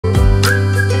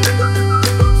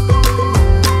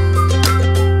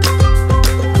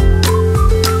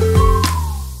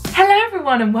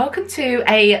everyone and welcome to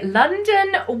a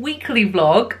London weekly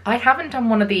vlog. I haven't done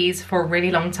one of these for a really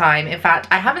long time. In fact,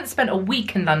 I haven't spent a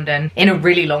week in London in a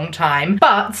really long time,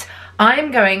 but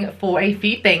I'm going for a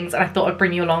few things and I thought I'd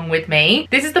bring you along with me.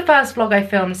 This is the first vlog I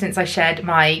filmed since I shared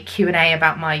my Q&A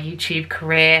about my YouTube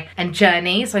career and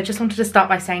journey. So I just wanted to start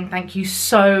by saying thank you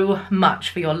so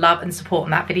much for your love and support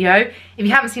on that video. If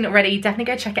you haven't seen it already,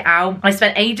 definitely go check it out. I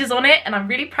spent ages on it and I'm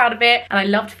really proud of it. And I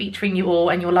loved featuring you all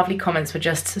and your lovely comments were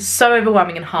just so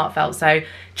overwhelming and heartfelt. So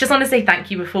just want to say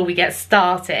thank you before we get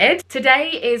started.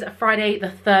 Today is Friday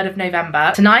the 3rd of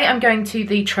November. Tonight I'm going to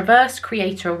the Traverse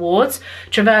Creator Awards.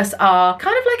 Traverse are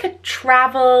kind of like a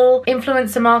travel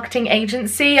influencer marketing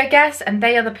agency, I guess, and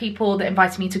they are the people that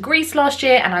invited me to Greece last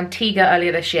year and Antigua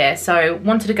earlier this year. So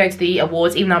wanted to go to the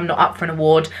awards, even though I'm not up for an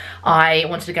award. I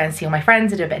wanted to go and see all my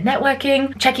friends and do a bit of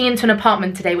networking. Checking into an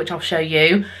apartment today, which I'll show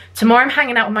you. Tomorrow I'm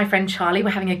hanging out with my friend Charlie.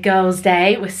 We're having a girls'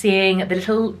 day. We're seeing the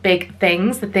Little Big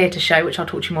Things, the theatre show, which I'll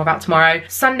talk to you more about tomorrow.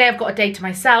 Sunday I've got a day to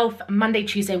myself. Monday,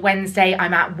 Tuesday, Wednesday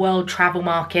I'm at World Travel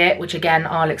Market, which again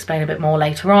I'll explain a bit more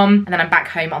later on. And then I'm back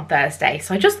home on Thursday.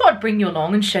 So I just thought I'd bring you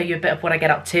along and show you a bit of what I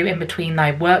get up to in between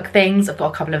my work things. I've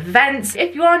got a couple of events.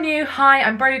 If you are new, hi,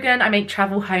 I'm Brogan. I make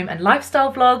travel, home and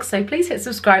lifestyle vlogs. So please hit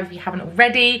subscribe if you haven't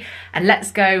already. And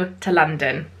let's go to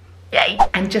London. Yay!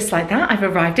 And just like that, I've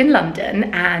arrived in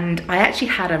London and I actually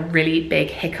had a really big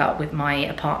hiccup with my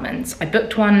apartments. I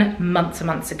booked one months and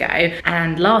months ago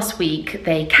and last week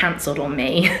they cancelled on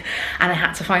me and I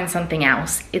had to find something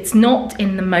else. It's not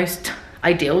in the most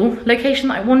ideal location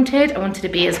that I wanted. I wanted to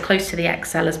be as close to the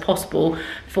XL as possible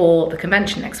for the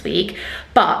convention next week,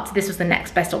 but this was the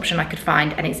next best option I could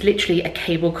find and it's literally a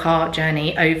cable car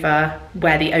journey over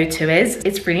where the O2 is.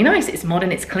 It's really nice, it's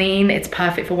modern, it's clean, it's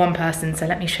perfect for one person, so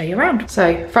let me show you around.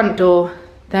 So front door,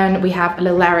 then we have a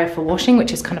little area for washing,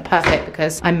 which is kind of perfect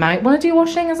because I might want to do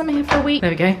washing as I'm here for a week. There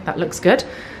we go, that looks good.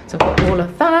 So I've got all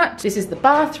of that. This is the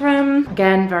bathroom.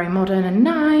 Again, very modern and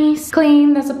nice.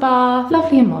 Clean, there's a bath.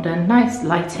 Lovely and modern, nice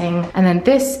lighting. And then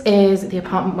this is the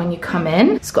apartment when you come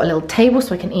in. It's got a little table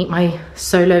so I can eat my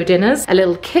solo dinners. A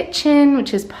little kitchen,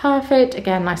 which is perfect.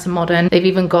 Again, nice and modern. They've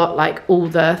even got like all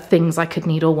the things I could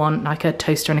need or want, like a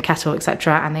toaster and a kettle,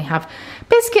 etc. And they have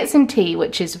biscuits and tea,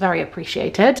 which is very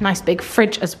appreciated. Nice big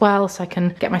fridge as well, so I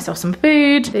can get myself some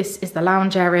food. This is the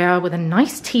lounge area with a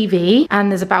nice TV. And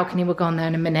there's a balcony, we'll go on there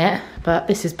in a minute. But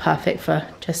this is perfect for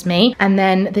just me. And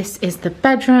then this is the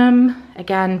bedroom.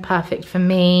 Again, perfect for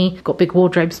me. Got big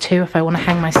wardrobes too if I want to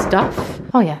hang my stuff.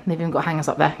 Oh yeah, they've even got hangers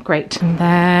up there. Great. And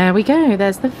there we go.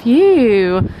 There's the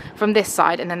view from this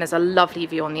side. And then there's a lovely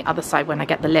view on the other side when I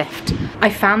get the lift. I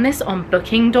found this on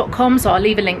booking.com, so I'll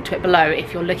leave a link to it below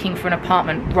if you're looking for an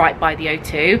apartment right by the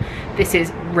O2. This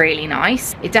is really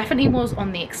nice. It definitely was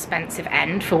on the expensive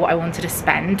end for what I wanted to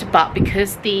spend, but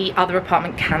because the other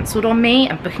apartment cancelled on me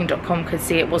and booking.com could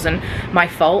see it wasn't my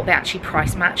fault, they actually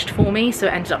price matched for me, so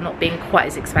it ended up not being quite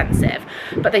as expensive.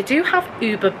 But they do have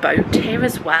Uber Boat here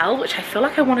as well, which I feel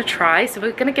like I want to try, so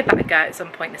we're gonna give that a go at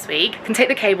some point this week. Can take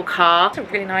the cable car. It's a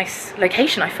really nice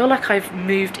location. I feel like I've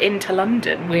moved into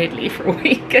London weirdly for a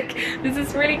week. This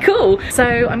is really cool. So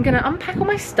I'm gonna unpack all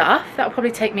my stuff. That'll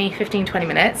probably take me 15-20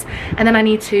 minutes, and then I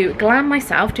need to glam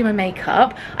myself, do my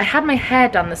makeup. I had my hair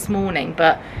done this morning,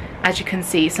 but as you can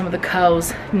see, some of the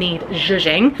curls need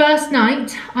zhuzhing. First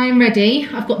night, I'm ready.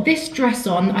 I've got this dress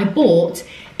on I bought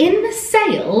in the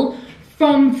sale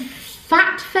from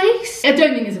Fat Face. I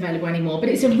don't think it's available anymore, but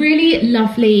it's a really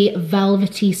lovely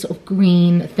velvety sort of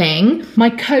green thing. My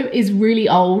coat is really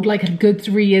old, like a good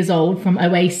 3 years old, from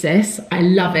Oasis. I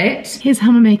love it. Here's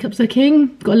how my makeup's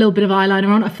looking. Got a little bit of eyeliner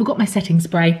on. I forgot my setting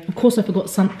spray. Of course I forgot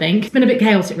something. It's been a bit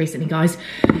chaotic recently, guys.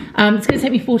 It's gonna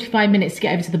take me 45 minutes to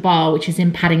get over to the bar, which is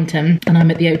in Paddington, and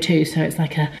I'm at the O2, so it's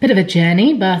like a bit of a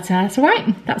journey, but it's all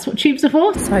right. That's what tubes are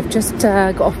for. So I've just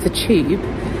got off the tube,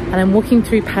 and I'm walking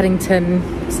through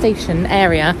Paddington station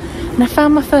area and I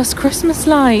found my first Christmas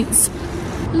lights.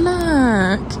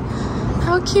 Look,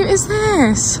 how cute is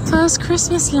this? First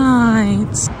Christmas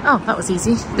lights. Oh, that was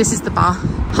easy. This is the bar,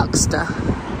 Huckster,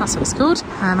 that's what it's called,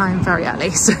 and I'm very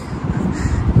early, so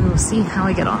we will see how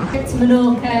I get on. To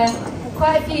Menorca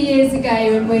quite a few years ago,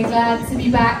 and we're glad to be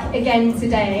back again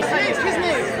today.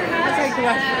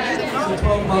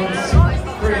 12 months.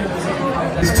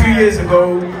 It's 2 years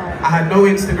ago. I had no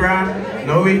Instagram,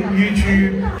 going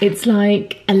YouTube. It's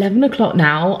like 11 o'clock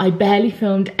now. I barely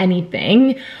filmed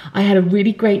anything. I had a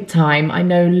really great time. I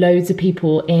know loads of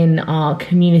people in our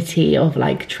community of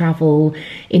like travel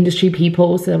industry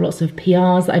people. So there were lots of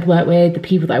PRs that I'd worked with. The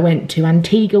people that I went to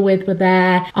Antigua with were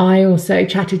there. I also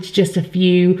chatted to just a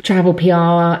few travel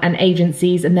PR and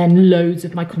agencies, and then loads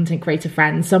of my content creator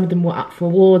friends. Some of them were up for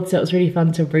awards, so it was really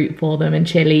fun to root for them and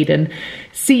cheerlead and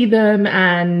see them.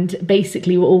 And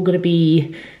basically we're all going to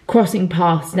be crossing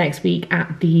paths next week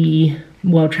at the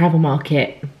World Travel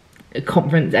Market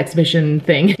conference exhibition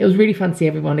thing. It was really fun to see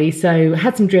everybody. So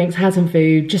had some drinks, had some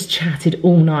food, just chatted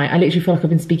all night. I literally feel like I've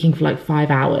been speaking for like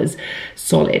 5 hours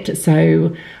solid.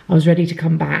 So I was ready to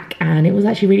come back, and it was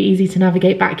actually really easy to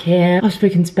navigate back here. I've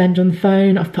spoken to Benj on the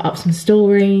phone, I've put up some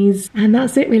stories, and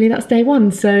that's it really. That's day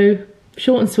one. So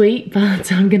short and sweet,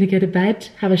 but I'm gonna go to bed,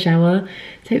 have a shower,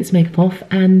 take this makeup off,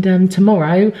 and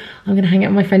tomorrow I'm gonna hang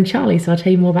out with my friend Charlie, so I'll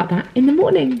tell you more about that in the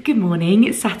morning. Good morning,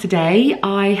 it's Saturday.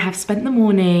 I have spent the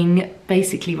morning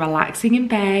basically relaxing in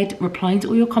bed, replying to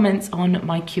all your comments on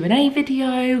my Q&A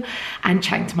video, and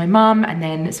chatting to my mum and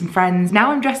then some friends.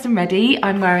 Now I'm dressed and ready.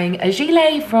 I'm wearing a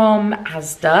gilet from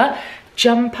Asda.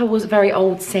 Jumper was very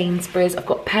old Sainsbury's. I've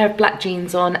got a pair of black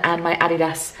jeans on and my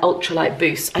Adidas ultralight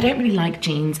boots. I don't really like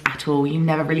jeans at all. You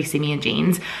never really see me in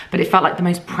jeans, but it felt like the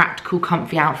most practical,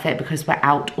 comfy outfit because we're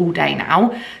out all day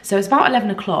now. So it's about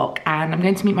 11 o'clock and I'm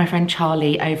going to meet my friend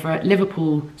Charlie over at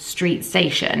Liverpool Street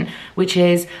Station, which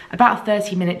is about a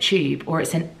 30-minute tube, or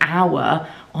it's an hour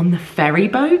on the ferry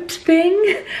boat thing.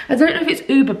 I don't know if it's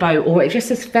Uber boat or it just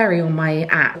says ferry on my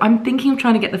app. I'm thinking of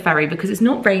trying to get the ferry because it's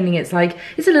not raining. It's like,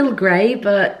 it's a little grey,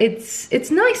 but it's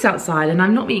nice outside, and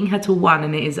I'm not meeting her till 1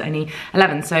 and it is only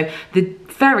 11. So the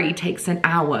ferry takes an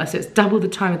hour, so it's double the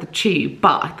time of the tube,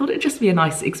 but I thought it'd just be a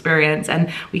nice experience,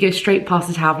 and we go straight past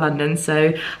the Tower of London,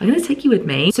 so I'm gonna take you with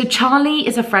me. So Charlie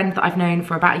is a friend that I've known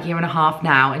for about 1.5 years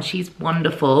now, and she's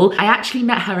wonderful. I actually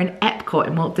met her in Epcot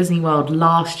in Walt Disney World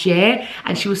last year,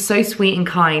 and she was so sweet and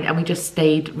kind, and we just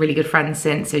stayed really good friends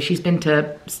since. So she's been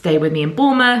to stay with me in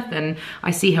Bournemouth, and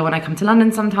I see her when I come to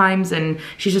London sometimes, and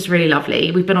she's just really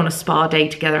lovely. We've been on a spa day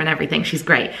together and everything. She's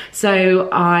great. So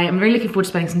I am really looking forward to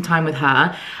spending some time with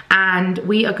her, and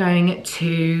we are going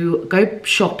to go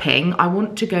shopping. I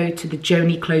want to go to the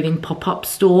Joni Clothing pop-up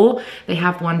store. They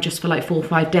have one just for like 4 or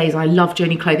 5 days. I love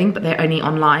Joni Clothing, but they're only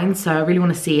online, so I really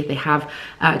want to see if they have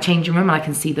a changing room and I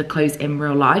can see the clothes in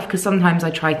real life, because sometimes I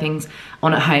try things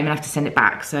on at home and I have to send it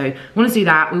back. So I want to do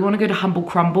that. We want to go to Humble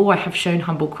Crumble. I have shown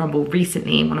Humble Crumble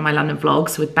recently in one of my London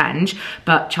vlogs with Benj,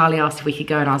 but Charlie asked if we could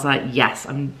go and I was like, yes,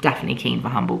 I'm definitely keen for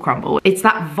Humble Crumble. It's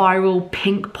that viral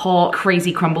pink pot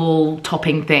crazy crumble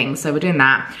topping thing, so we're doing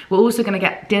that. We're also going to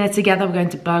get dinner together. We're going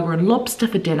to Burger and Lobster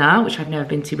for dinner, which I've never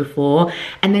been to before,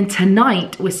 and then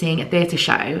tonight we're seeing a theatre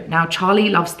show. Now Charlie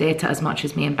loves theatre as much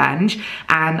as me and Benj,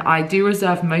 and I do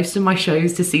reserve most of my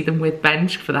shows to see them with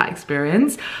Benj for that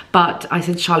experience, but I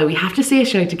said, Charlie, we have to see a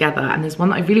show together, and there's one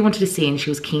that I really wanted to see and she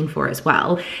was keen for it as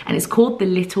well, and it's called The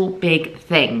Little Big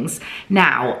Things.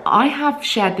 Now, I have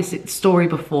shared this story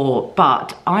before,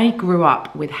 but I grew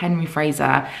up with Henry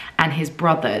Fraser and his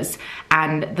brothers,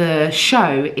 and the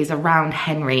show is around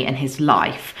Henry and his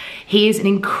life. He is an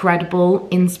incredible,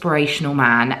 inspirational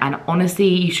man, and honestly,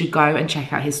 you should go and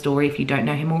check out his story if you don't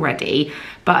know him already.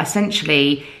 But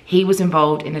essentially, he was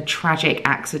involved in a tragic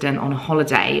accident on a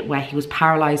holiday where he was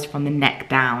paralyzed from the neck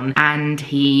down, and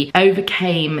he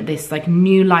overcame this like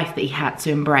new life that he had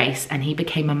to embrace, and he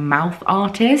became a mouth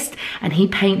artist, and he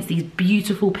paints these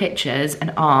beautiful pictures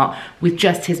and art with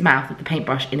just his mouth, with the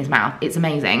paintbrush in his mouth. It's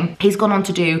amazing. He's gone on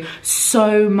to do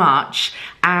so much,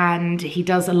 and he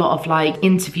does a lot of like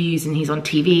interviews, and he's on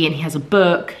TV, and he has a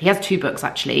book. He has 2 books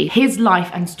actually. His life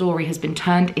and story has been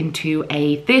turned into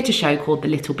a theatre show called The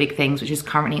Little Big Things, which is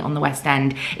currently on the West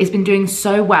End. It's been doing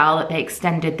so well that they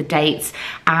extended the dates,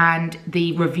 and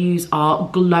the reviews are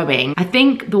glowing. I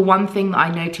think the one thing that I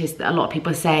noticed that a lot of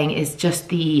people are saying is just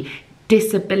the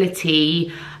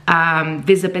disability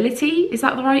visibility, is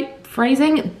that the right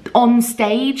phrasing, on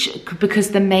stage,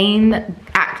 because the main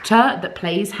actor that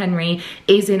plays Henry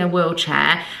is in a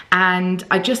wheelchair, and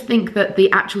I just think that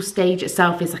the actual stage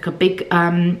itself is like a big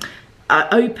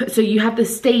open, so you have the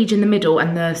stage in the middle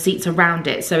and the seats around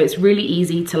it, so it's really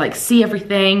easy to like see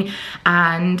everything.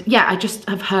 And yeah, I just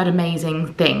have heard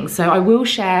amazing things, so I will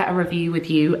share a review with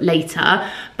you later,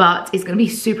 but it's going to be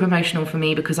super emotional for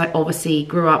me because I obviously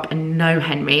grew up and know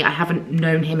Henry. I haven't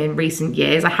known him in recent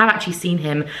years. I have actually seen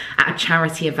him at a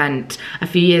charity event a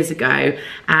few years ago,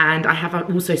 and I have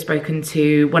also spoken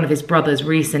to one of his brothers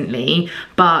recently,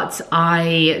 but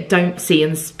I don't see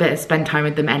and spend time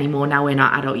with them anymore now in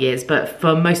our adult years. But but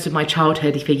for most of my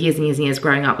childhood, for years and years and years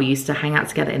growing up, we used to hang out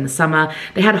together in the summer.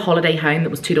 They had a holiday home that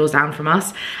was 2 doors down from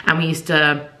us, and we used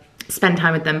to spend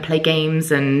time with them, play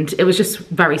games, and it was just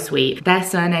very sweet. Their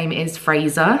surname is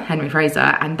Fraser, Henry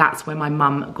Fraser, and that's where my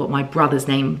mum got my brother's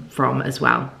name from as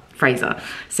well, Fraser.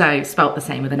 So spelt the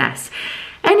same with an S.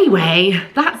 Anyway,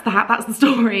 that's the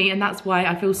story, and that's why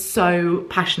I feel so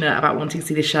passionate about wanting to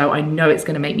see the show. I know it's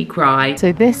gonna make me cry.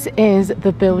 So this is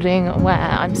the building where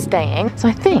I'm staying. So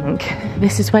I think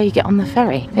this is where you get on the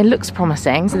ferry. It looks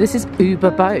promising. So this is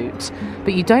Uber Boat,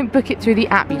 but you don't book it through the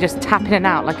app, you just tap in and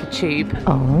out like a tube.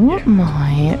 Oh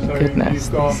my goodness,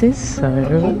 this is so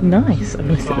nice. I'm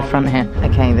gonna sit at the front here.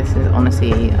 Okay, this is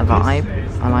honestly a vibe.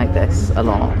 I like this a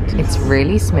lot. It's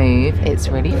really smooth, it's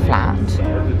really flat.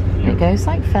 It goes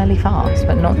like fairly fast,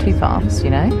 but not too fast, you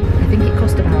know? I think it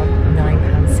cost about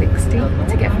 £9.60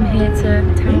 to get from here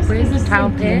to Town Bridge,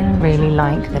 Town Pier. Really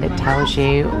like that it tells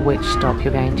you which stop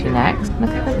you're going to next.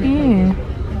 Look at the view.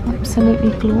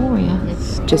 Absolutely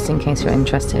glorious. Just in case you're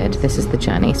interested, this is the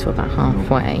journey, so about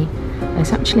halfway. And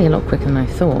it's actually a lot quicker than I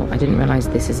thought. I didn't realise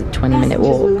this is a 20-minute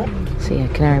walk. So yeah,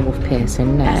 Canary Wharf Pier. So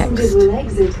next,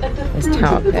 there's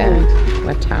Tower Pier,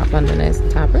 where Tower of London is,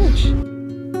 Tower Bridge.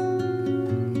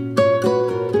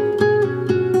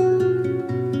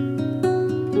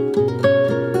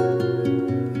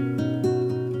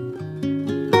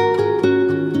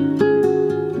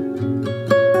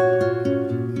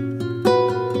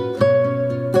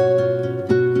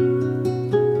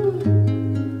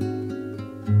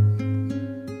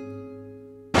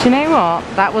 Do you know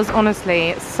what? That was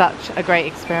honestly such a great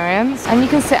experience. And you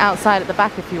can sit outside at the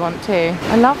back if you want to.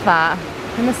 I love that.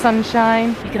 In the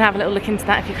sunshine. You can have a little look into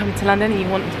that if you're coming to London and you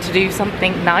want to do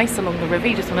something nice along the river.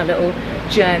 You just want a little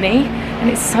journey. And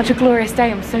it's such a glorious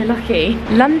day. I'm so lucky.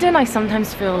 London, I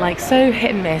sometimes feel like so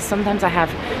hit and miss. Sometimes I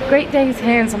have great days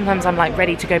here and sometimes I'm like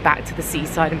ready to go back to the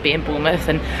seaside and be in Bournemouth.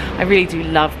 And I really do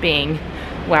love being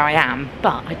where I am,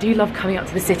 but I do love coming up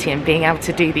to the city and being able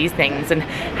to do these things and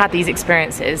have these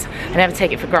experiences. I never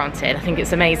take it for granted. I think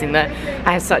it's amazing that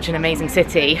I have such an amazing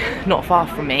city not far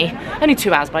from me, only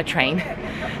 2 hours by train.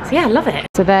 So yeah, I love it.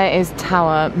 So there is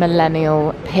Tower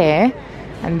Millennial Pier,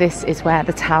 and this is where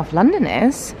the Tower of London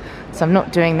is. So I'm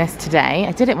not doing this today.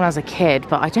 I did it when I was a kid,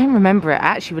 but I don't remember it.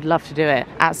 I actually would love to do it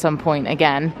at some point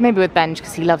again. Maybe with Benj,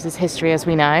 because he loves his history, as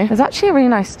we know. There's actually a really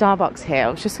nice Starbucks here. I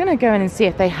was just gonna go in and see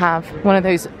if they have one of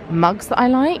those mugs that I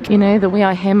like. You know, the We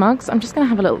Are Here mugs. I'm just gonna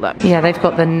have a little look. Yeah, they've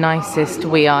got the nicest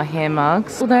We Are Here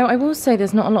mugs. Although I will say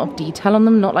there's not a lot of detail on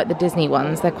them, not like the Disney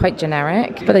ones. They're quite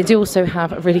generic, but they do also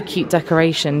have a really cute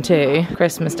decoration too.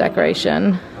 Christmas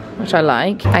decoration, which I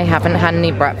like. I haven't had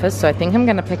any breakfast, so I think I'm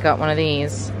gonna pick up one of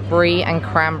these. Brie and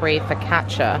cranberry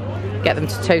focaccia. Get them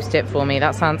to toast it for me.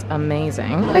 That sounds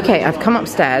amazing. Okay, I've come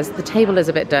upstairs. The table is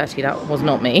a bit dirty. That was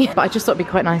not me. But I just thought it'd be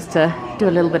quite nice to do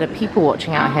a little bit of people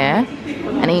watching out here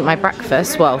and eat my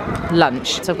breakfast, well,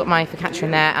 lunch. So I've got my focaccia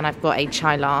in there and I've got a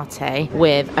chai latte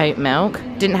with oat milk.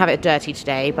 Didn't have it dirty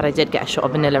today, but I did get a shot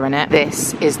of vanilla in it.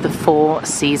 This is the Four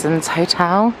Seasons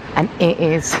Hotel and it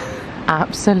is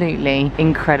absolutely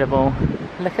incredible.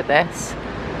 Look at this.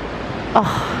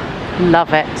 Oh.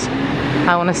 Love it.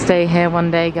 I want to stay here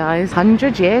one day, guys.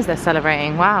 100 years they're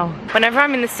celebrating. Wow. Whenever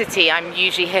I'm in the city, I'm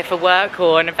usually here for work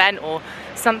or an event or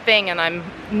something, and I'm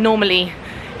normally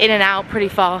in and out pretty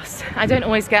fast. I don't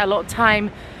always get a lot of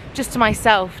time just to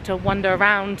myself to wander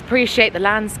around, appreciate the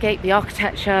landscape, the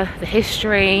architecture, the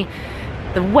history.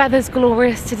 The weather's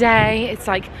glorious today. It's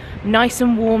like nice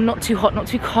and warm, not too hot, not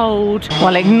too cold.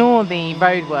 Well, ignore the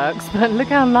roadworks, but look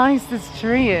how nice this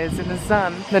tree is in the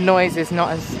sun. The noise is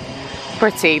not as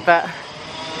pretty, but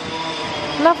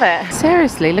love it.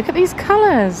 Seriously, look at these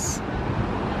colours.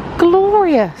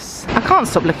 Glorious. I can't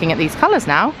stop looking at these colours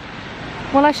now.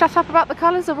 Will I shut up about the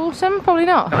colours of autumn? Probably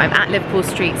not. I'm at Liverpool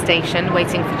Street Station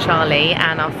waiting for Charlie,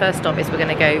 and our first stop is we're going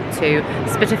to go to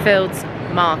Spitalfields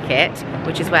Market,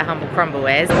 which is where Humble Crumble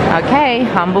is. Okay,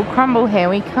 Humble Crumble, here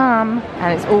we come.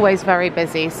 And it's always very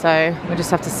busy, so we'll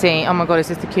just have to see. Oh my god, is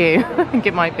this the queue? I think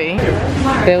it might be.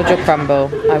 Build your crumble.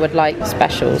 I would like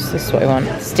specials. This is what I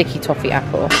want. Sticky toffee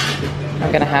apple.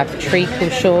 I'm gonna have treacle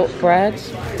shortbread.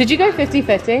 Did you go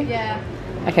 50-50? Yeah.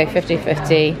 Okay,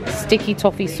 50-50. Sticky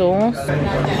toffee sauce.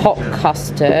 Hot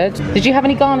custard. Did you have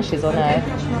any garnishes or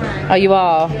no? Oh, you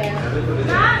are?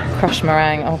 Crushed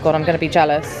meringue. Oh god, I'm going to be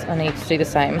jealous. I need to do the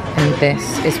same. And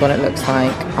this is what it looks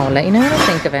like. I'll let you know what I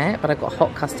think of it, but I got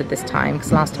hot custard this time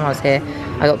because last time I was here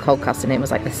I got cold custard and it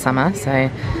was like the summer, so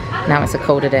now it's a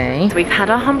colder day. So we've had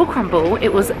our Humble Crumble.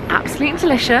 It was absolutely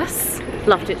delicious.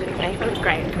 Loved it, didn't we? It was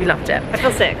great. We loved it. I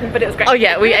feel sick, but it was great. Oh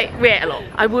yeah, we ate a lot.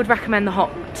 I would recommend the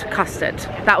hot chocolate custard.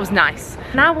 That was nice.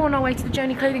 Now we're on our way to the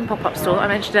Joni clothing pop-up store that I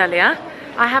mentioned earlier.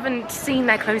 I haven't seen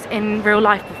their clothes in real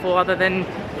life before other than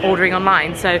ordering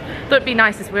online, so thought it'd be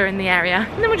nice as we're in the area.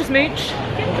 And then we'll just mooch.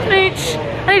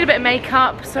 I need a bit of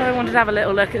makeup, so I wanted to have a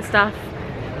little look at stuff.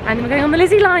 And then we're going on the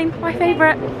Lizzie line, my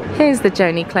favourite. Here's the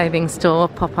Joni clothing store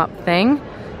pop-up thing.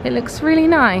 It looks really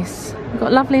nice. We've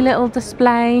got a lovely little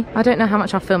display. I don't know how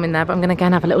much I'll film in there, but I'm gonna go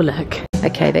and have a little look.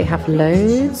 Okay, they have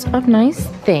loads of nice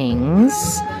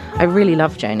things. I really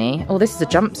love Joni. Oh, this is a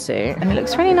jumpsuit and it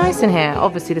looks really nice in here.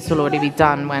 Obviously this will already be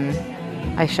done when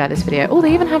I share this video. Oh,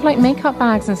 they even have like makeup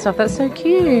bags and stuff. That's so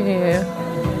cute.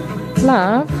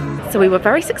 Love. So we were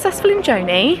very successful in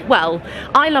Joni. Well,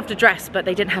 I loved a dress, but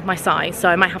they didn't have my size, so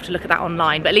I might have to look at that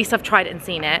online, but at least I've tried it and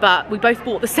seen it. But we both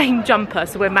bought the same jumper,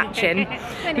 so we're matching.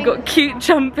 We got cute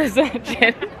jumpers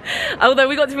matching. Although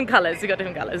we got different colours, But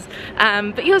yeah,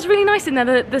 it was really nice in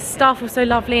there. The staff was so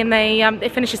lovely, and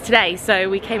it finishes today, so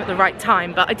we came at the right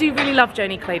time. But I do really love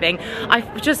Joni clothing. I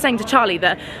was just saying to Charlie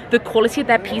that the quality of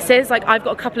their pieces, like I've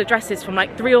got a couple of dresses from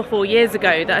like 3 or 4 years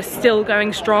ago that are still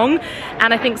going strong,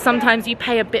 and I think sometimes you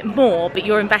pay a bit more, but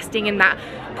you're investing in that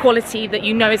quality that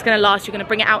you know is going to last. You're going to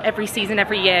bring it out every season,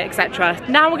 every year, etc.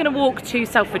 Now we're going to walk to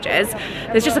Selfridges.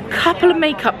 There's just a couple of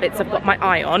makeup bits I've got my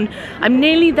eye on. I'm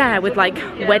nearly there with like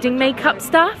wedding makeup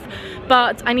stuff,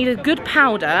 but I need a good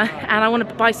powder and I want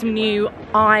to buy some new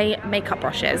eye makeup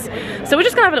brushes. So we're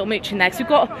just going to have a little mooch in there because we've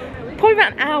got probably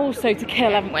about an hour or so to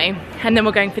kill, haven't we? And then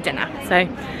we're going for dinner. So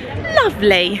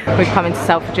lovely. We've come into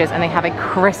Selfridges and they have a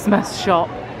Christmas shop.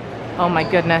 Oh my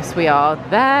goodness, we are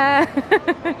there.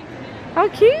 How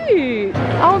cute.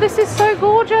 Oh, this is so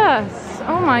gorgeous.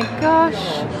 Oh my gosh.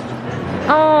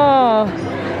 Oh,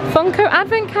 Funko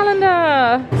Advent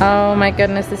Calendar. Oh my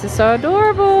goodness, this is so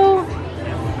adorable.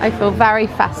 I feel very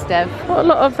festive. What a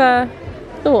lot of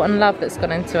thought and love that's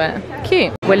gone into it.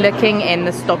 Cute. We're looking in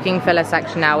the stocking filler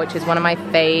section now, which is one of my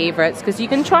favorites because you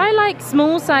can try like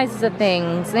small sizes of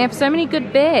things. They have so many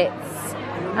good bits.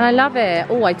 And I love it.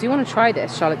 Oh, I do want to try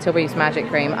this Charlotte Tilbury's Magic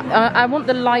Cream. I want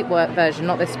the light work version,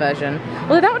 not this version.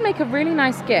 Although that would make a really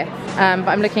nice gift. But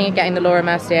I'm looking at getting the Laura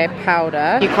Mercier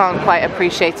powder. You can't quite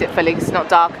appreciate it fully because it's not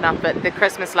dark enough, but the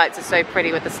Christmas lights are so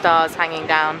pretty with the stars hanging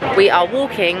down. We are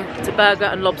walking to Burger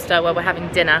and Lobster where we're having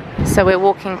dinner. So we're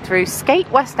walking through Skate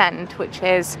West End, which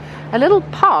is a little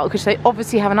park, which they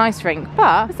obviously have an ice rink,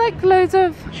 but it's like loads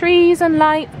of trees and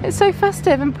light. It's so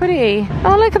festive and pretty.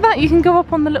 Oh, look at that. You can go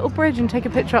up on the little bridge and take a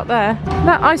picture up there.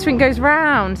 That ice rink goes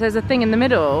round. There's a thing in the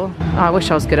middle. Oh, I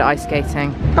wish I was good at ice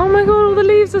skating. Oh my god, all the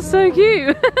leaves are so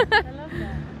cute.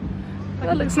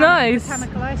 That looks nice.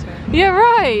 Botanical ice rink. Yeah,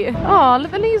 right. Oh,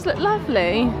 look, the leaves look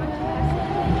lovely.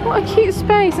 What a cute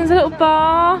space. There's a little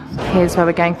bar. Here's where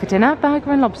we're going for dinner,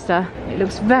 Burger and Lobster. It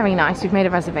looks very nice. We've made a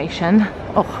reservation.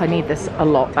 Oh, I need this a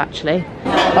lot actually.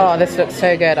 Oh, this looks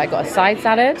so good. I got a side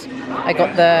salad. I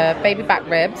got the baby back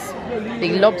ribs,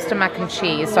 the lobster mac and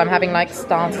cheese. So I'm having like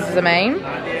starters as a main.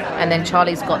 And then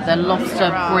Charlie's got the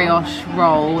lobster brioche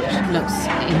roll, which looks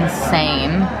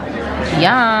insane.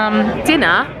 Yum.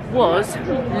 Dinner was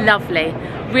lovely.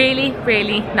 Really,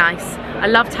 really nice. I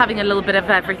loved having a little bit of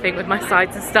everything with my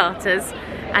sides and starters.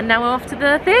 And now we're off to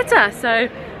the theatre, so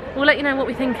we'll let you know what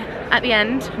we think at the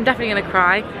end. I'm definitely gonna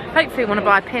cry. Hopefully I want to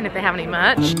buy a pin if they have any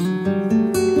merch.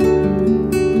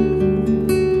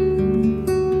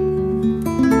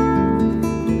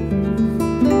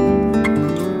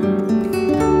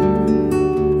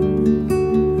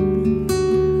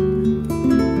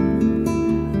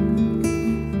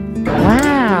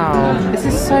 Wow, this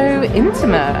is so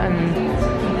intimate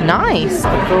and nice.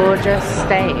 Gorgeous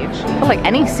stage. I feel like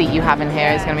any seat you have in here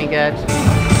is gonna be good.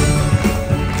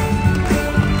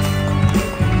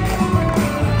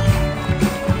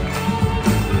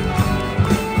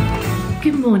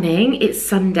 Good morning, it's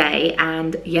Sunday,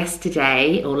 and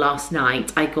yesterday or last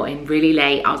night I got in really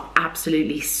late. I was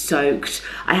absolutely soaked.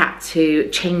 I had to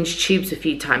change tubes a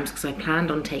few times because I planned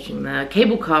on taking the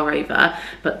cable car over,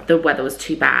 but the weather was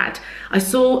too bad. I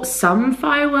saw some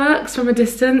fireworks from a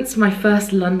distance, my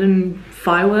first London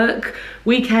firework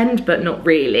weekend, but not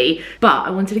really. But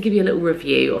I wanted to give you a little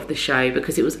review of the show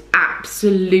because it was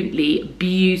absolutely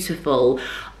beautiful.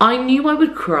 I knew I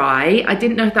would cry. I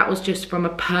didn't know if that was just from a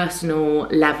personal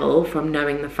level from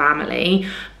knowing the family,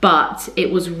 but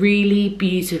it was really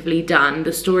beautifully done.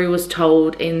 The story was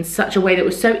told in such a way that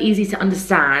was so easy to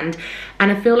understand,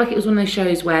 and I feel like it was one of those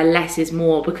shows where less is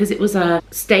more because it was a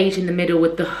stage in the middle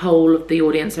with the whole of the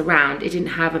audience around. It didn't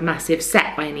have a massive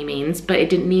set by any means, but it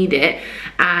didn't need it,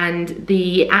 and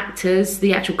the actors,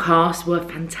 the actual cast were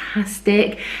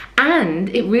fantastic, and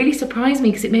it really surprised me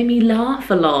because it made me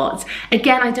laugh a lot.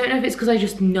 Again, I I don't know if it's because I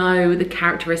just know the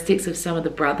characteristics of some of the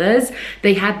brothers.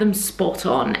 They had them spot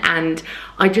on, and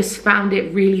I just found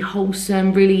it really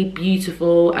wholesome, really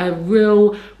beautiful, a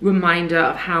real reminder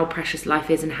of how precious life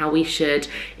is and how we should,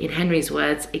 in Henry's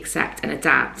words, accept and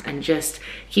adapt and just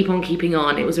keep on keeping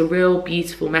on. It was a real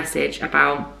beautiful message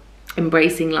about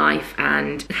embracing life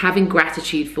and having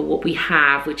gratitude for what we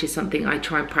have, which is something I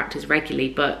try and practice regularly,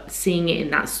 but seeing it in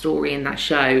that story, in that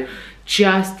show,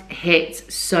 just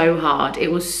hit so hard.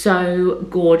 It was so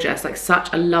gorgeous, like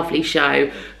such a lovely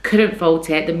show. Couldn't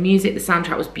fault it. The music, the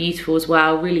soundtrack was beautiful as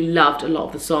well. Really loved a lot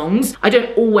of the songs. I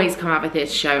don't always come out of a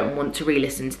theatre show and want to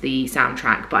re-listen to the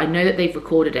soundtrack, but I know that they've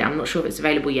recorded it. I'm not sure if it's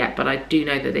available yet, but I do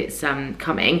know that it's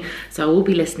coming. So I will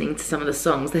be listening to some of the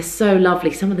songs. They're so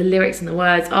lovely. Some of the lyrics and the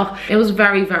words. Oh, it was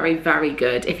very, very, very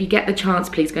good. If you get the chance,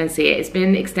 please go and see it. It's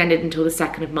been extended until the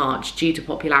 2nd of March due to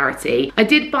popularity. I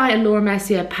did buy a Laura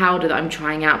Mercier powder that I'm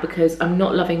trying out because I'm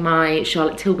not loving my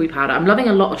Charlotte Tilbury powder. I'm loving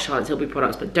a lot of Charlotte Tilbury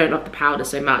products, but don't love the powder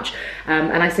so much.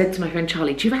 And I said to my friend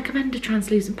Charlie, do you recommend a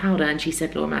translucent powder? And she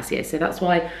said Laura Mercier, so that's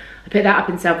why I picked that up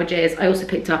in Selfridges. I also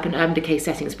picked up an Urban Decay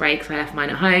setting spray because I left mine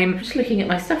at home. Just looking at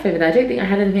my stuff over there, I don't think I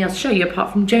had anything else to show you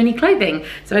apart from Joni clothing.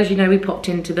 So as you know, we popped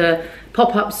into the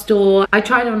pop-up store. I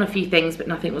tried on a few things, but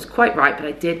nothing was quite right, but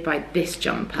I did buy this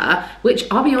jumper, which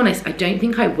I'll be honest, I don't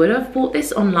think I would have bought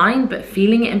this online, but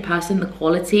feeling it in person, the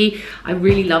quality, I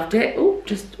really loved it. Oh,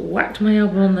 just whacked my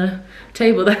elbow on the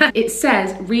table there. It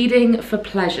says reading for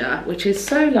pleasure, which is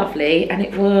so lovely, and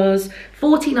it was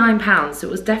 £49, so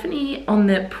it was definitely on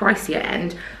the pricier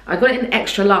end. I got it in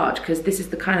extra large because this is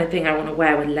the kind of thing I want to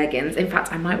wear with leggings. In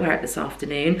fact, I might wear it this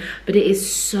afternoon, but it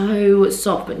is so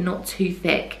soft but not too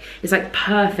thick. It's like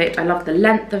perfect. I love the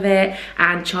length of it,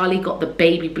 and Charlie got the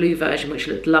baby blue version, which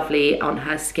looked lovely on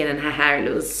her skin and her hair.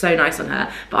 It was so nice on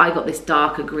her, but I got this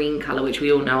darker green color, which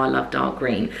we all know I love dark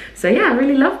green. So yeah, I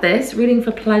really love this, reading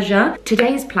for pleasure.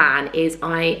 Today's plan is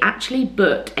I actually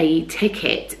booked a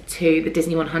ticket to the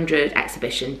Disney100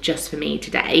 Exhibition just for me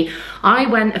today. I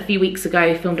went a few weeks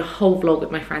ago, filmed a whole vlog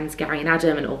with my friends Gary and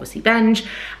Adam and obviously Benj,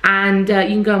 and you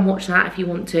can go and watch that if you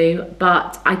want to,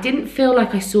 but I didn't feel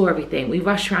like I saw everything. We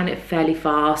rushed around it fairly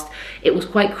fast. It was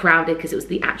quite crowded because it was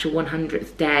the actual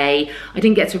 100th day. I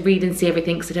didn't get to read and see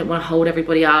everything because I didn't want to hold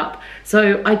everybody up.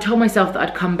 So I told myself that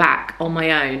I'd come back on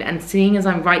my own, and seeing as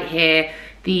I'm right here,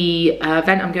 the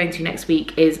event I'm going to next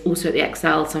week is also at the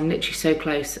XL, so I'm literally so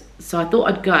close. So I thought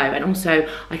I'd go, and also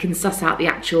I can suss out the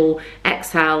actual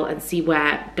XL and see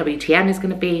where WTM is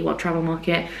going to be, what travel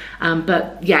market.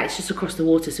 But yeah, it's just across the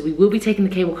water, so we will be taking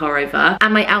the cable car over.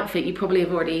 And my outfit, you probably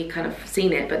have already kind of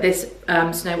seen it, but this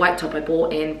Snow White top I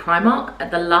bought in Primark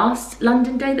at the last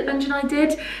London day that Benj and I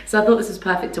did. So I thought this was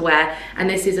perfect to wear. And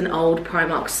this is an old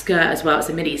Primark skirt as well. It's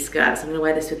a midi skirt, so I'm going to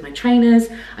wear this with my trainers.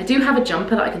 I do have a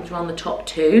jumper that I can throw on the top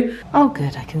too. Oh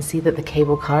good, I can see that the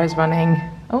cable car is running.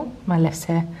 Oh, my lift's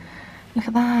here. Look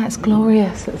at that, it's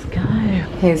glorious. Let's go.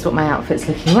 Here's what my outfit's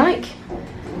looking like.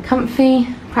 Comfy,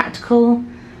 practical,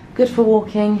 good for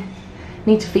walking.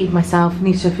 Need to feed myself,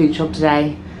 need to a food shop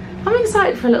today. I'm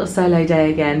excited for a little solo day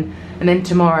again. And then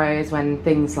tomorrow is when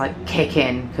things like kick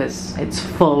in, because it's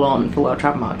full on for World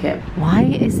Travel Market. Why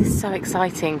is this so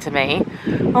exciting to me?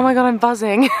 Oh my God, I'm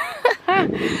buzzing.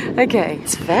 Okay,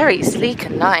 it's very sleek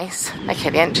and nice. Okay,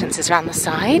 the entrance is around the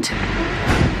side.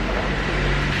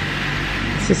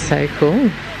 This is so cool.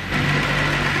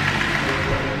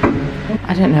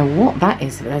 I don't know what that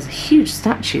is, but there's a huge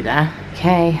statue there.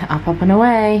 Okay, up and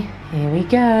away. Here we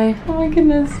go. Oh my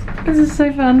goodness, this is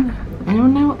so fun.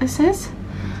 Anyone know what this is?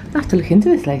 I'll have to look into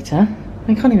this later.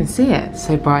 I can't even see it, it's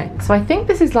so bright. So I think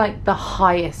this is like the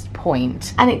highest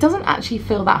point, and it doesn't actually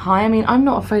feel that high. I mean, I'm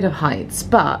not afraid of heights,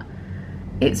 but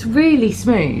it's really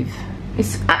smooth.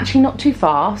 It's actually not too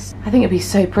fast. I think it'd be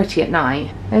so pretty at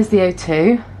night. There's the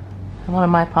O2. One of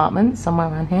my apartments somewhere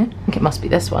around here. I think it must be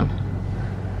this one.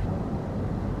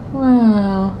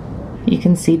 Wow. You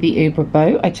can see the Uber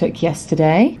boat I took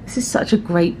yesterday. This is such a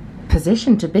great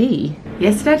position to be.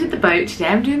 Yesterday I did the boat, today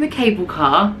I'm doing the cable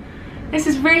car. This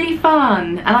is really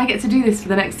fun, and I get to do this for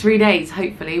the next 3 days,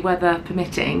 hopefully, weather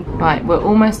permitting. Right, we're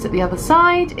almost at the other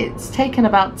side. It's taken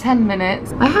about 10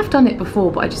 minutes. I have done it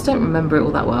before, but I just don't remember it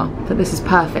all that well. But this is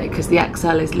perfect, because the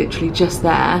XL is literally just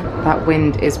there. That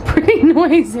wind is pretty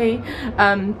noisy.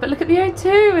 But look at the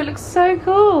O2, it looks so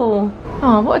cool.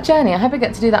 Oh, what a journey. I hope I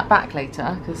get to do that back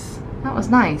later, because That was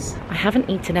nice. I haven't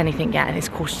eaten anything yet and it's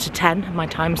 10:15 and my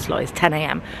time slot is 10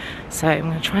 AM. So I'm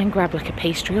gonna try and grab like a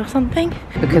pastry or something.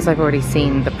 Because I've already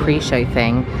seen the pre-show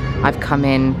thing, I've come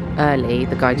in early.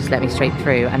 The guy just let me straight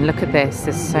through, and look at this.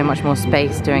 There's so much more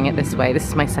space doing it this way. This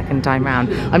is my second time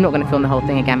round. I'm not gonna film the whole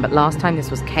thing again, but last time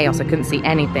this was chaos. I couldn't see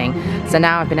anything. So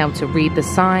now I've been able to read the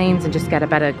signs and just get a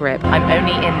better grip. I'm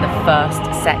only in the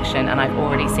first section and I've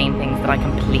already seen things that I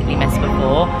completely missed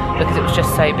before because it was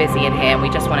just so busy in here and we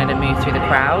just wanted to move through the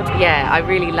crowd. Yeah, I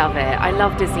really love it. I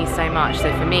love Disney so much.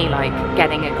 So for me, like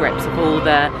getting a grip of all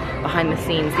the behind the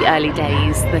scenes, the early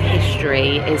days, the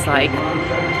history is like,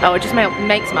 oh, it just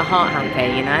makes my heart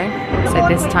happy, you know? So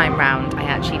this time round, I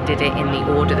actually did it in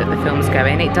the order that the films go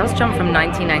in. It does jump from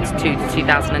 1992 to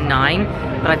 2009,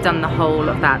 but I've done the whole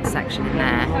of that section in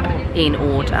there in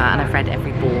order, and I've read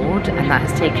every board, and that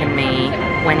has taken me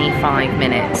 25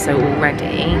 minutes. So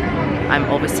already, I'm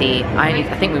obviously, I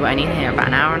think we were only in here about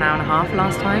an hour and a half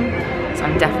last time. So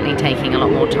I'm definitely taking a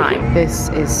lot more time. This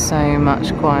is so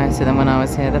much quieter than when I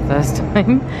was here the first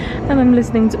time. And I'm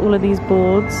listening to all of these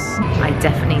boards. I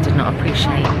definitely did not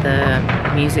appreciate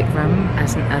the music room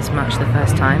as much the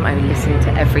first time. I listened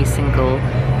to every single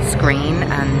screen,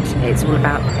 and it's all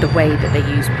about the way that they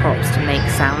use props to make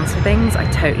sounds for things. I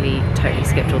totally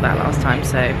skipped all that last time,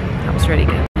 so that was really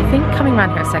good. I think coming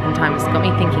around here a second time has got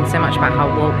me thinking so much about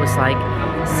how Walt was like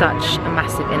such a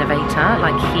massive innovator.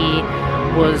 Like he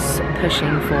was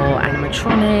pushing for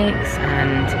animatronics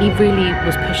and he really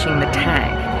was pushing the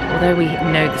tech. Although we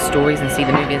know the stories and see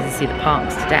the movies and see the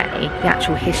parks today, the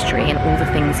actual history and all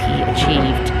the things he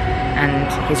achieved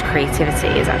and his creativity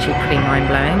is actually pretty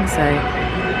mind-blowing. So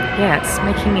yeah, it's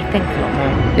making me think a lot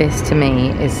more. This to me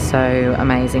is so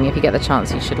amazing. If you get the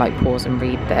chance, you should like pause and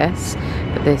read this.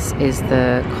 But this is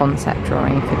the concept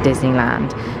drawing for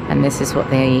Disneyland, and this is what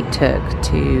they took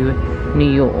to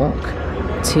New York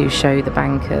to show the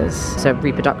bankers. So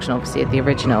reproduction obviously of the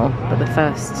original, but the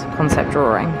first concept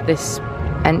drawing. This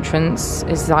entrance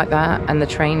is like that, and the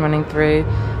train running through.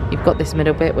 You've got this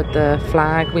middle bit with the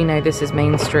flag. We know this is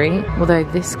Main Street, although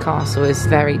this castle is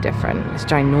very different. It's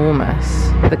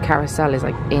ginormous. The carousel is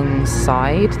like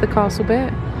inside the castle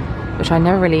bit, which I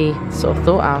never really sort of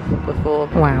thought of before.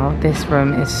 Wow, this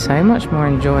room is so much more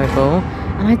enjoyable.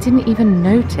 And I didn't even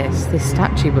notice this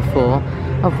statue before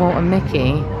of Walt and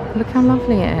Mickey. Look how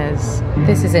lovely it is.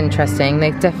 This is interesting.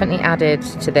 They've definitely added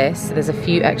to this. There's a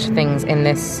few extra things in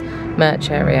this merch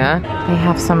area. They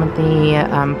have some of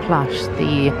the plush,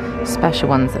 the special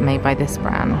ones that are made by this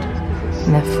brand.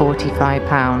 And they're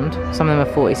 £45. Some of them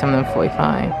are 40, some of them are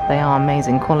 45. They are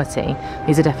amazing quality.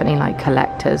 These are definitely like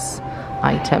collector's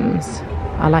items.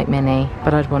 I like Minnie,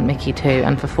 but I'd want Mickey too.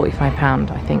 And for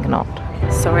 £45, I think not.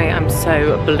 Sorry, I'm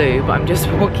so blue, but I'm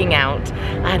just walking out.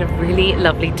 I had a really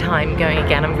lovely time going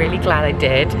again. I'm really glad I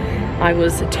did. I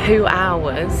was 2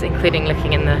 hours, including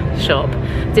looking in the shop.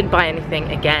 Didn't buy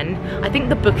anything again. I think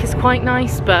the book is quite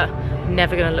nice, but I'm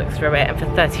never gonna look through it. And for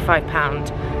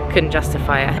 £35, couldn't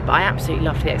justify it. But I absolutely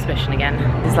loved the exhibition again.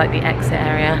 It's like the exit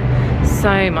area.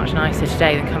 So much nicer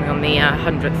today than coming on the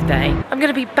 100th day. I'm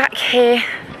gonna be back here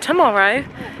tomorrow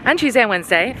and Tuesday and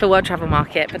Wednesday for World Travel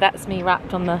Market, but that's me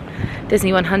wrapped on the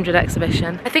Disney100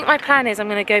 Exhibition. I think my plan is I'm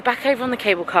going to go back over on the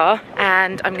cable car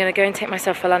and I'm going to go and take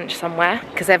myself for lunch somewhere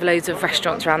because they have loads of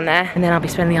restaurants around there, and then I'll be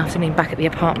spending the afternoon back at the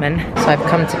apartment. So I've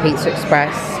come to Pizza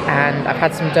Express and I've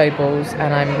had some dough balls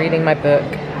and I'm reading my book.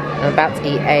 I'm about to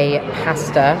eat a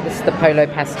pasta. This is the Polo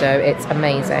Pesto. It's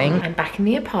amazing. I'm back in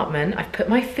the apartment. I've put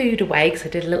my food away because I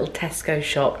did a little Tesco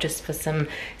shop just for some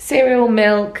cereal,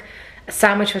 milk, a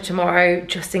sandwich for tomorrow,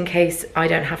 just in case I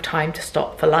don't have time to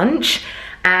stop for lunch.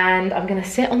 And I'm gonna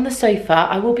sit on the sofa.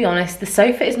 I will be honest, the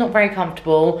sofa is not very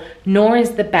comfortable, nor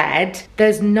is the bed.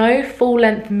 There's no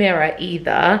full-length mirror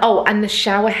either. Oh, and the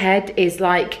shower head is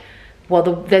like, well,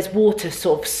 there's water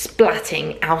sort of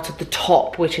splatting out of the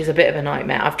top, which is a bit of a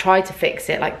nightmare. I've tried to fix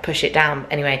it, like push it down.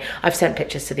 Anyway, I've sent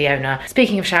pictures to the owner.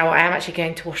 Speaking of shower, I am actually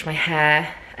going to wash my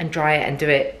hair and dry it and do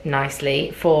it nicely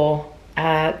for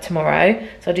tomorrow,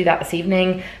 so I'll do that this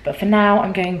evening. But for now,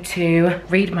 I'm going to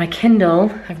read my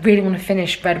Kindle. I really want to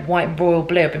finish Red, White and Royal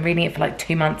Blue. I've been reading it for like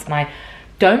 2 months and I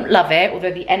don't love it,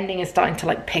 although the ending is starting to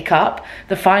like pick up.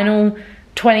 The final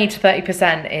 20 to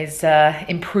 30% is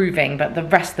improving, but the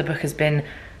rest of the book has been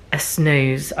a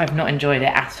snooze. I've not enjoyed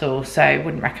it at all, so I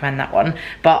wouldn't recommend that one.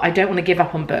 But I don't want to give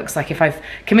up on books. Like if I've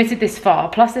committed this far,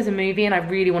 plus there's a movie and I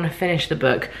really want to finish the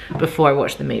book before I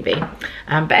watch the movie.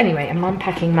 But anyway, I'm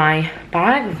unpacking my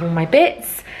bag with all my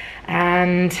bits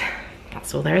and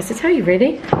that's all there is to tell you,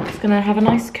 really. I'm just gonna have a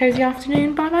nice cozy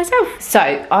afternoon by myself. So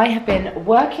I have been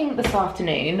working this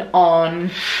afternoon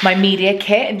on my media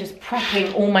kit and just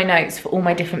prepping all my notes for all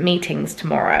my different meetings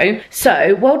tomorrow.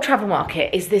 So World Travel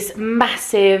Market is this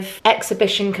massive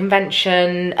exhibition,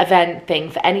 convention, event thing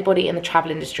for anybody in the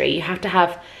travel industry. You have to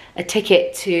have a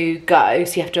ticket to go,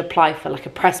 so you have to apply for like a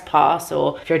press pass,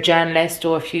 or if you're a journalist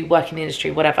or if you work in the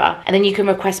industry, whatever, and then you can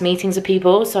request meetings with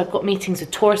people. So I've got meetings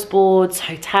with tourist boards,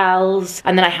 hotels,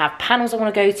 and then I have panels I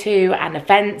want to go to and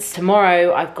events.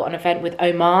 Tomorrow I've got an event with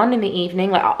Oman in the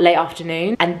evening, like late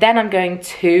afternoon, and then I'm going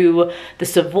to the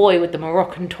Savoy with the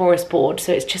Moroccan tourist board.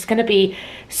 So it's just going to be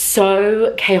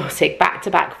so chaotic, back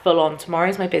to back, full on.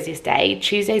 Tomorrow's my busiest day,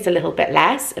 Tuesday's a little bit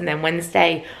less, and then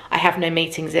Wednesday I have no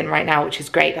meetings in right now, which is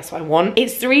great. That's what I want.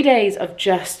 It's 3 days of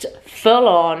just full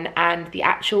on, and the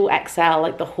actual Excel,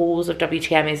 like the halls of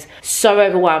WTM, is so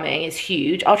overwhelming. It's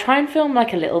huge. I'll try and film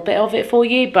like a little bit of it for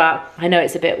you, but I know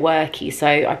it's a bit worky, so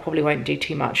I probably won't do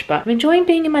too much. But I'm enjoying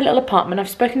being in my little apartment. I've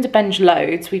spoken to Benj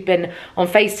loads. We've been on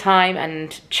FaceTime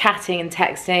and chatting and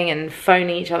texting and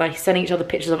phoning each other, sending each other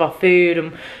pictures of our food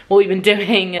and what we've been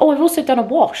doing. Oh, I've also done a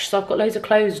wash, so I've got loads of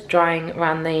clothes drying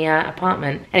around the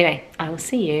apartment. Anyway, I will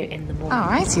see you in the morning.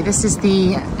 Alrighty, this is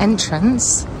the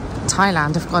entrance.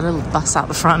 Thailand, I've got a little bus out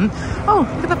the front. Oh,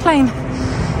 look at the plane.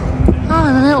 Oh,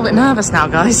 I'm a little bit nervous now,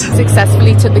 guys.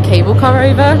 Successfully took the cable car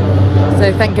over,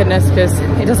 so thank goodness, because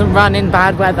it doesn't run in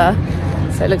bad weather.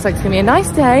 So it looks like it's gonna be a nice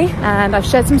day, and I've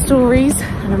shared some stories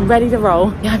and I'm ready to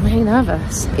roll. Yeah, I'm really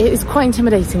nervous. It is quite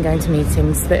intimidating going to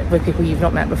meetings with people you've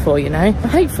not met before, you know. But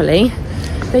hopefully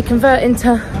they convert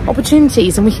into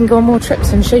opportunities and we can go on more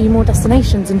trips and show you more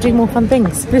destinations and do more fun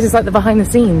things. This is like the behind the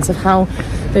scenes of how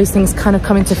those things kind of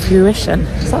come into fruition.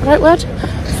 Is that the right word?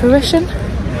 Fruition?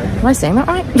 Am I saying that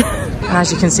right? And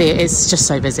as you can see, it is just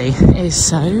so busy. It is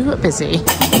so busy.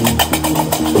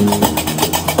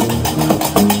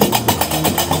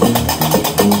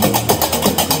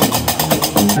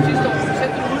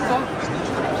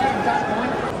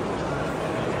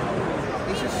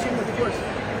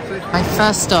 My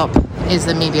first stop is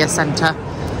the media centre,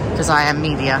 because I am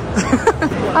media.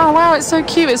 Oh wow, it's so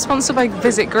cute. It's sponsored by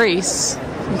Visit Greece.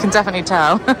 You can definitely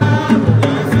tell.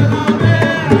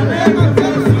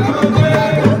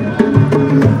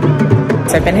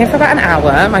 So I've been here for about an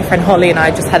hour. My friend Holly and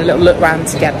I just had a little look round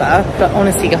together. But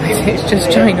honestly guys, it's just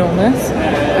ginormous.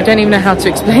 I don't even know how to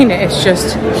explain it. It's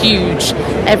just huge.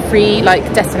 Every like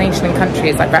destination and country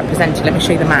is like represented. Let me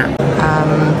show you the map.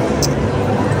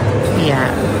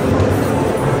 Yeah.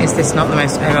 Is this not the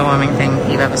most overwhelming thing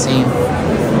you've ever seen?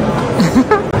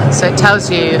 So it tells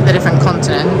you the different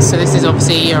continents. So this is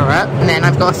obviously Europe. And then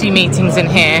I've got a few meetings in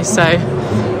here. So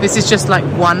this is just like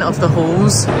one of the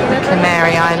halls.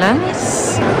 Canary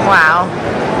Islands. Wow.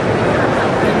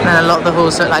 And a lot of the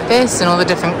halls look like this, and all the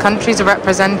different countries are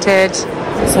represented.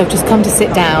 So I've just come to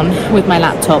sit down with my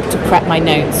laptop to prep my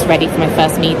notes ready for my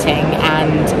first meeting,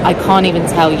 and I can't even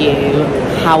tell you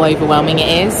how overwhelming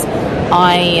it is.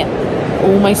 I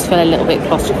almost feel a little bit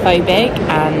claustrophobic,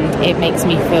 and it makes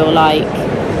me feel like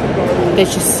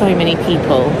there's just so many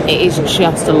people. It is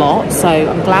just a lot. So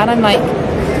I'm glad I'm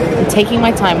taking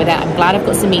my time with it. I'm glad I've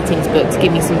got some meetings booked to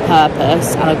give me some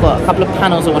purpose, and I've got a couple of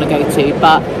panels I want to go to.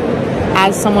 But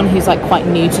as someone who's like quite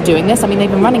new to doing this, I mean, they've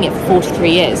been running it for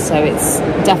 43 years, so it's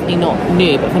definitely not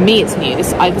new, but for me it's new.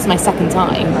 This is my second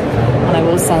time, and I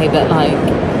will say that like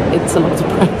it's a lot to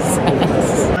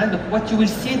process. And what you will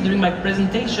see during my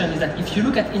presentation is that if you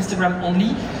look at Instagram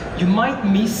only, you might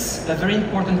miss a very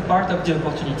important part of the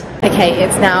opportunity. Okay,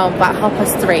 it's now about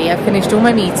 3:30. I've finished all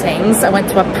my meetings. I went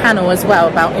to a panel as well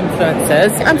about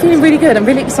influencers. I'm feeling really good. I'm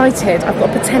really excited. I've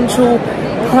got a potential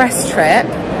press trip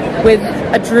with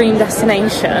a dream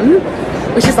destination,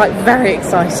 which is like very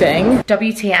exciting.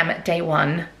 WTM day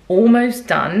one, almost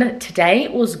done. Today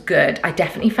was good. I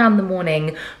definitely found the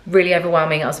morning really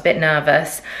overwhelming. I was a bit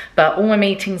nervous, but all my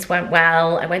meetings went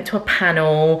well. I went to a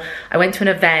panel, I went to an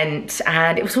event,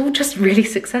 and it was all just really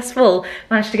successful.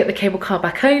 Managed to get the cable car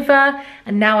back over,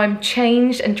 and now I'm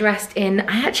changed and dressed in,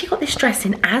 I actually got this dress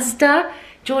in Asda,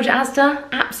 George Asda,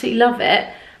 absolutely love it.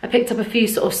 I picked up a few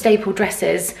sort of staple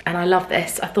dresses, and I love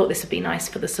this. I thought this would be nice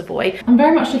for the Savoy. I'm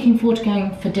very much looking forward to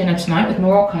going for dinner tonight with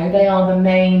Morocco. They are the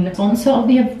main sponsor of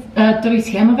the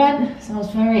WTM event, so I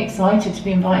was very excited to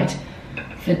be invited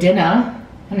for dinner,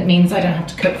 and it means I don't have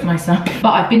to cook for myself. But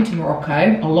I've been to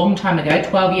Morocco a long time ago,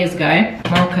 12 years ago.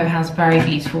 Morocco has very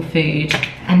beautiful food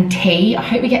and tea. I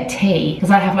hope we get tea,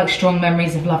 because I have like strong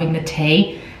memories of loving the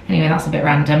tea. Anyway, that's a bit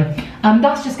random.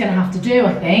 That's just gonna have to do,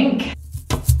 I think.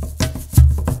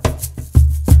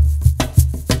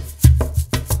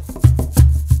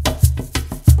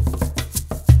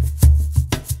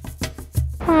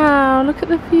 Wow, look at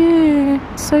the view.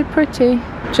 So pretty.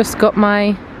 Just got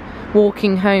my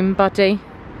walking home buddy.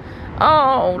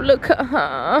 Oh, look at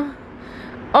her.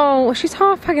 Oh, she's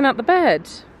half hanging out the bed.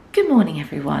 Good morning,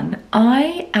 everyone.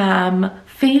 I am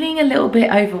feeling a little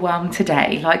bit overwhelmed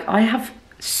today. Like, I have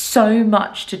so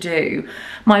much to do.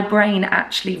 My brain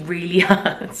actually really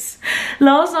hurts.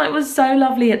 Last night was so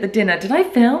lovely at the dinner. Did I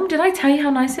film? Did I tell you how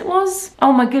nice it was?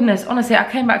 Oh my goodness, honestly,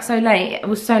 I came back so late. It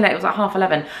was so late, it was like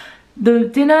 11:30. The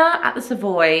dinner at the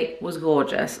Savoy was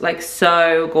gorgeous, like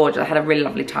so gorgeous. I had a really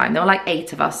lovely time. There were like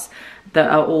 8 of us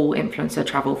that are all influencer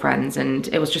travel friends, and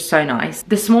it was just so nice.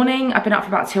 This morning, I've been up for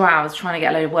about 2 hours trying to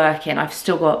get a load of work in. I've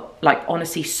still got, like,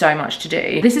 honestly, so much to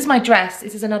do. This is my dress.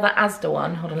 This is another Asda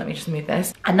one. Hold on, let me just move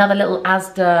this. Another little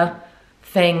Asda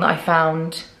thing that I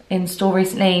found in store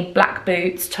recently. Black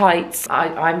boots, tights.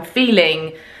 I'm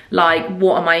feeling like,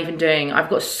 what am I even doing? I've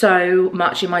got so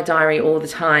much in my diary all the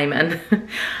time, and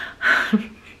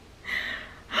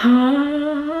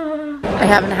I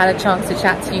haven't had a chance to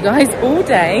chat to you guys all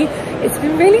day. It's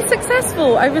been really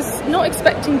successful. I was not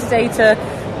expecting today to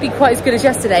be quite as good as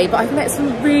yesterday, but I've met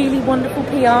some really wonderful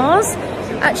PRs.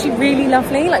 Actually really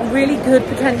lovely, like really good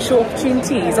potential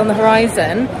opportunities on the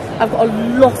horizon. I've got a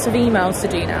lot of emails to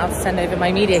do now to send over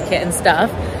my media kit and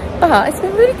stuff, but it's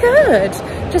been really good.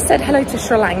 Just said hello to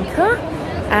Sri Lanka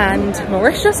and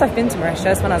Mauritius. I've been to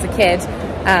Mauritius when I was a kid.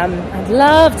 I'd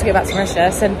love to go back to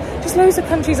Mauritius, and just loads of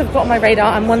countries I've got on my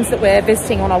radar and ones that we're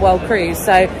visiting on our world cruise.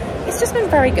 So it's just been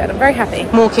very good. I'm very happy.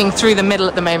 I'm walking through the middle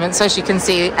at the moment, so as you can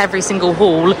see, every single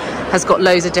hall has got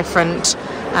loads of different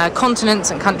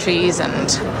continents and countries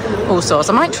and all sorts.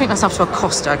 I might treat myself to a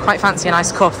Costa. I quite fancy a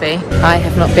nice coffee. I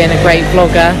have not been a great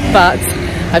vlogger, but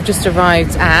I've just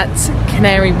arrived at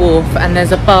Canary Wharf, and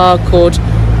there's a bar called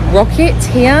Rocket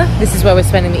here. This is where we're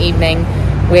spending the evening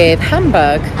with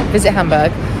Visit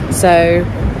Hamburg. So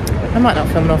I might not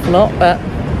film an awful lot, but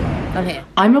I'm here.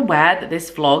 I'm aware that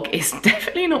this vlog is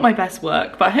definitely not my best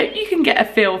work, but I hope you can get a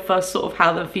feel for sort of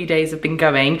how the few days have been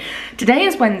going. Today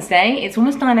is Wednesday, it's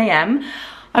almost 9 AM.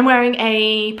 I'm wearing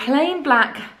a plain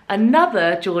black,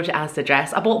 another Georgia Asda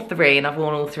dress. I bought 3 and I've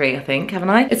worn all 3, I think, haven't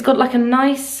I? It's got like a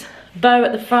nice bow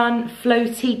at the front,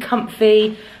 floaty,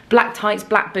 comfy, black tights,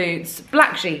 black boots,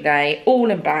 black gilet, all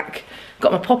in black.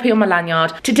 Got my poppy on my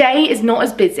lanyard. Today is not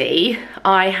as busy.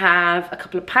 I have a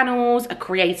couple of panels, a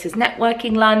creators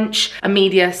networking lunch, a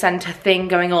media center thing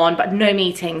going on, but no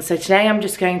meetings. So today I'm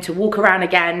just going to walk around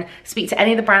again, speak to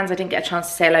any of the brands I didn't get a chance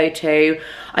to say hello to.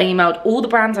 I emailed all the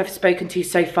brands I've spoken to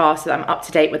so far so that I'm up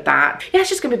to date with that. Yeah, it's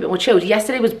just gonna be a bit more chilled.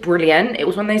 Yesterday was brilliant. It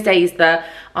was one of those days that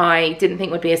I didn't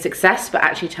think would be a success, but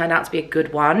actually turned out to be a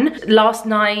good one. Last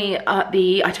night at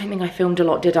the, I don't think I filmed a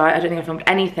lot, did I? I don't think I filmed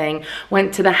anything.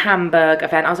 Went to the Hamburg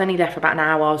event. I was only there for about an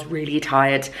hour. I was really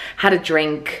tired. Had a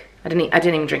drink. I didn't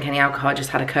even drink any alcohol. I just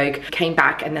had a Coke. Came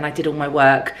back and then I did all my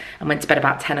work and went to bed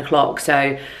about 10 o'clock.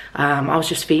 So I was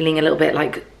just feeling a little bit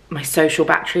like my social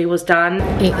battery was done.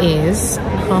 It is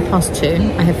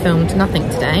 2:30. I have filmed nothing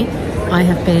today. I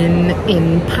have been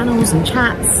in panels and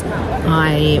chats.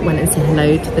 I went and said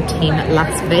hello to the team at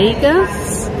Las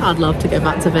Vegas. I'd love to go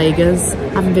back to Vegas.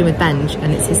 I haven't been with Benj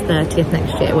and it's his 30th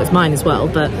next year. Well, it's mine as well,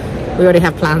 but we already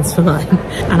have plans for mine.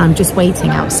 And I'm just waiting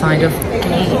outside of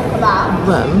a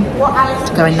room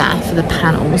to go in there for the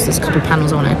panels. There's a couple of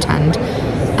panels I want to attend.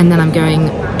 And then I'm going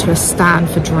to a stand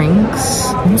for drinks.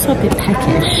 I'm also a bit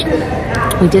peckish.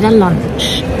 We did a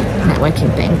lunch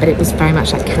networking thing, but it was very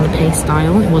much like canapé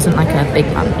style. It wasn't like a big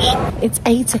lunch. It's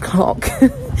 8 o'clock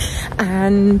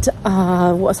and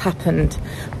what's happened?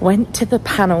 Went to the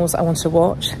panels I want to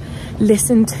watch,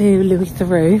 listened to Louis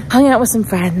Theroux, hung out with some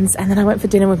friends, and then I went for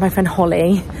dinner with my friend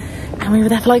Holly, and we were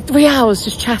there for like 3 hours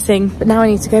just chatting. But now I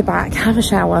need to go back, have a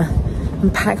shower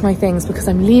and pack my things because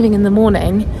I'm leaving in the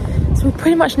morning. So we're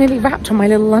pretty much nearly wrapped on my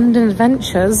little London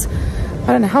adventures. I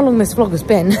don't know how long this vlog has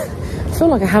been. I feel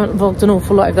like I haven't vlogged an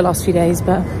awful lot over the last few days,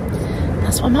 but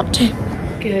that's what I'm up to.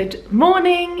 Good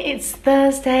morning, it's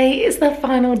Thursday, it's the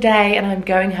final day and I'm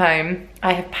going home.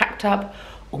 I have packed up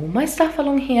all my stuff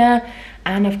along here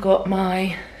and I've got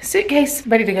my suitcase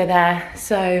ready to go there.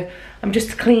 So I'm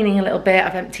just cleaning a little bit.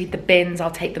 I've emptied the bins, I'll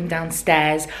take them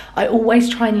downstairs. I always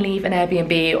try and leave an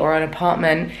Airbnb or an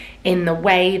apartment in the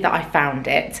way that I found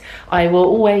it. I will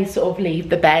always sort of leave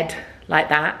the bed like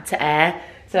that to air.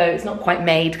 So it's not quite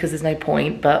made because there's no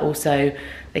point, but also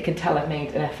they can tell I've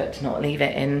made an effort to not leave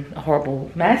it in a horrible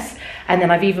mess. And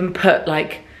then I've even put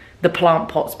like the plant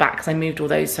pots back because I moved all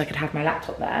those so I could have my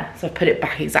laptop there. So I put it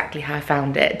back exactly how I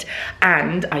found it.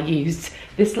 And I used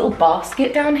this little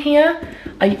basket down here.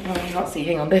 You can't see,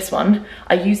 hang on, this one.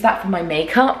 I used that for my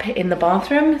makeup in the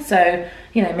bathroom. So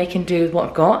you know, making do with what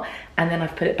I've got, and then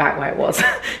I've put it back where it was.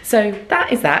 So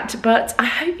that is that, but I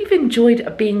hope you've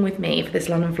enjoyed being with me for this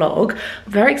London vlog.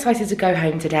 I'm very excited to go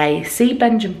home today, see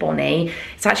Benj and Bonnie.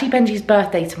 It's actually Benji's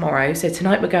birthday tomorrow, so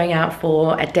tonight we're going out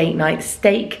for a date night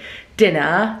steak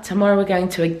dinner. Tomorrow we're going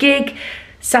to a gig.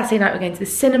 Saturday night we're going to the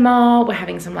cinema. We're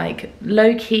having some like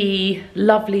low-key,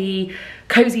 lovely,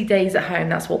 cozy days at home.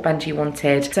 That's what Benji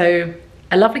wanted. So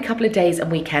a lovely couple of days and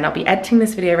weekend. I'll be editing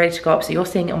this video ready to go up, so you're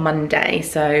seeing it on Monday.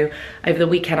 So over the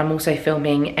weekend I'm also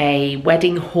filming a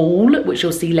wedding haul, which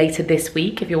you'll see later this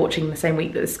week if you're watching the same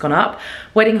week that this has gone up.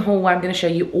 Wedding haul where I'm going to show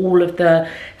you all of the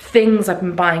things I've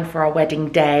been buying for our wedding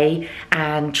day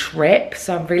and trip.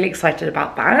 So I'm really excited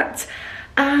about that.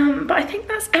 But I think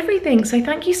that's everything. So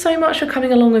thank you so much for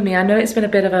coming along with me. I know it's been a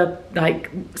bit of a like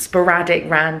sporadic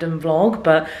random vlog,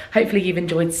 but hopefully you've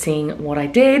enjoyed seeing what I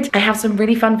did. I have some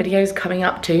really fun videos coming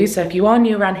up too, so if you are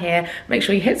new around here, make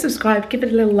sure you hit subscribe, give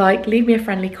it a little like, leave me a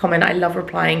friendly comment. I love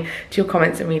replying to your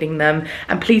comments and reading them.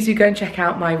 And please do go and check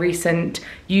out my recent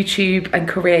YouTube and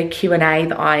career Q&A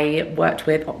that I worked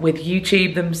with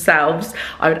YouTube themselves.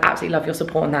 I would absolutely love your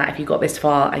support on that. If you got this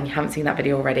far and you haven't seen that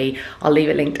video already, I'll leave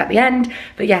it linked at the end.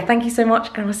 But yeah, thank you so much,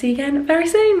 and I'll see you again very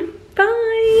soon.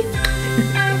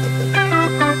 Bye.